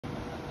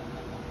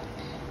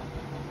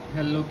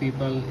Hello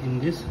people, in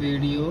this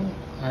video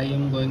I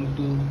am going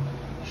to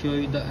show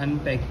you the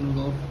unpacking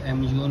of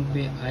Amazon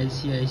Pay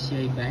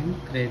ICICI Bank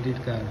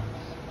credit card.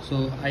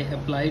 So I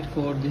applied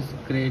for this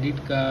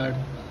credit card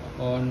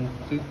on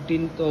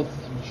 15th of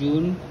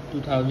June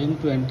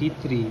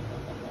 2023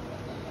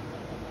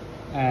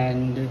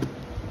 and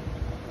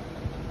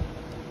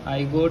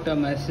I got a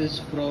message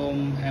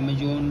from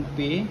Amazon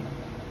Pay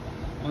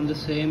on the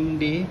same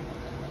day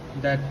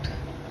that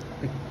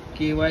the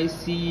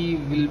KYC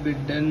will be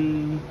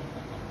done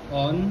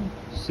on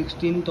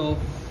 16th of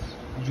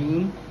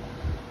June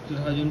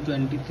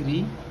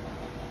 2023,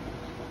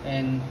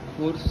 and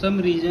for some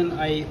reason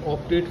I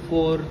opted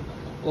for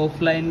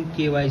offline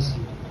KYC,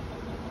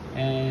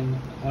 and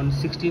on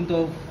 16th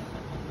of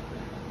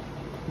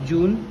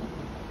June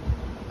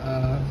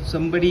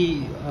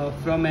somebody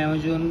from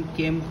Amazon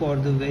came for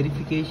the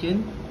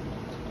verification,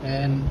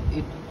 and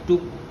it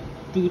took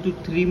 2 to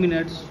 3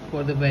 minutes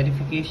for the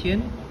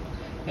verification.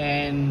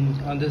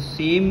 And on the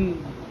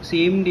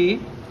same day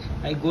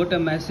I got a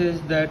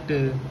message that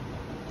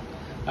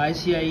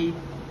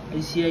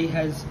ICICI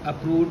has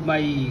approved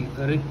my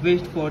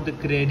request for the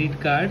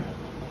credit card,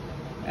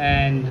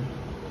 and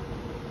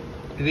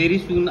very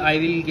soon I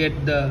will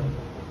get the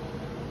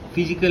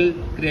physical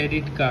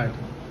credit card.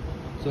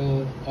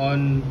 So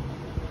on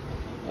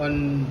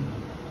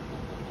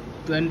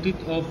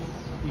 20th of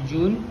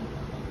June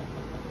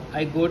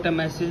I got a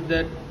message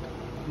that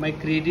my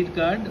credit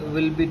card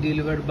will be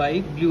delivered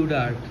by Blue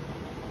Dart,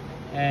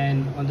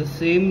 and on the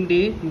same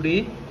day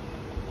today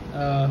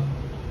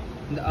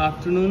in the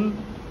afternoon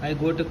I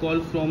got a call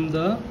from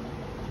the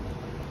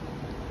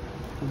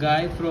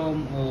guy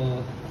from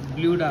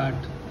Blue Dart,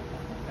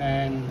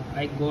 and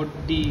I got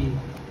the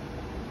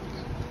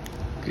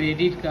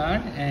credit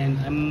card and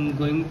I'm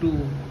going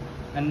to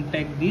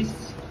unpack this.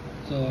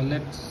 So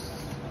let's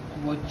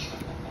watch.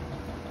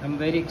 I'm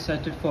very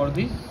excited for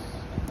this.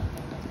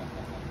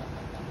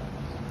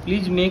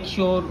 Please make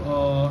sure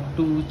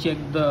to check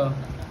the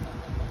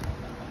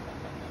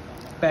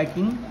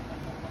packing,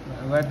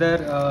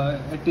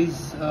 whether it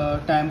is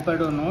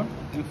tampered or not.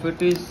 If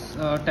it is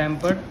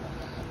tampered,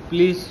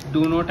 please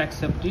do not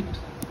accept it.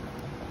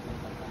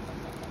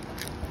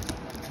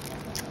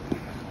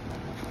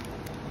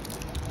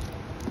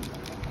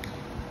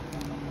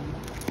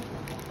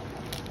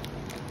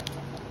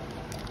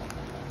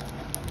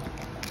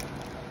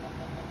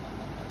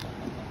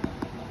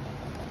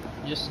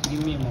 Just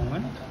give me a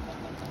moment.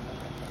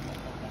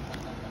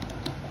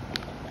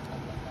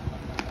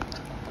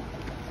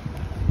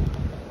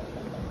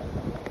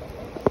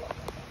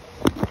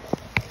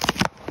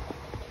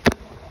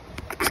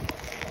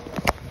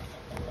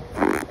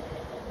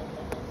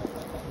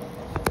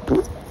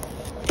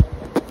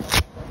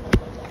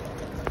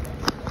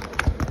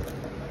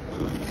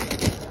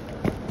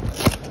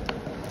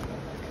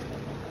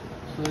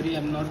 Sorry,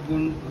 I'm not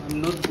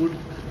good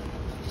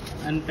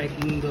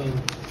unpacking the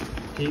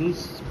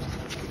things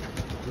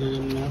because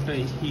I'm not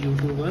a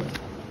YouTuber.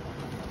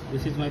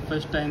 This is my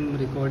first time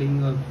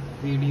recording a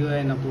video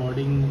and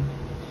uploading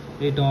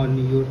it on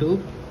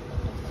YouTube.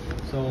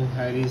 So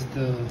here is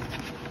the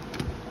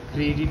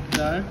credit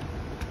card,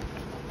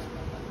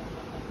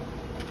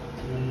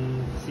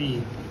 and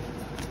see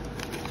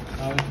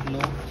how it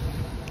looks.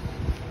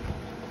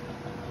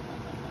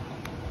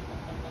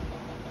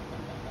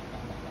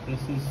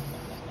 This is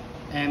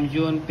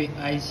Amazon Pay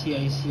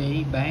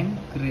ICICI Bank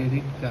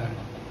credit card.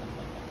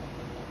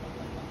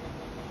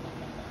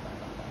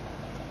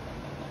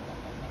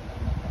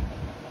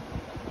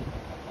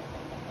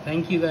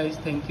 Thank you guys,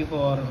 thank you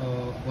for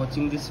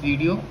watching this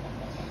video.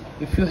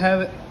 If you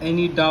have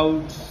any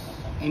doubts,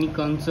 any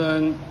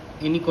concern,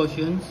 any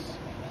questions,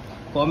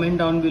 comment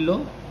down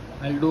below.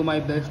 I'll do my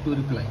best to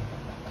reply.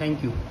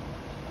 Thank you.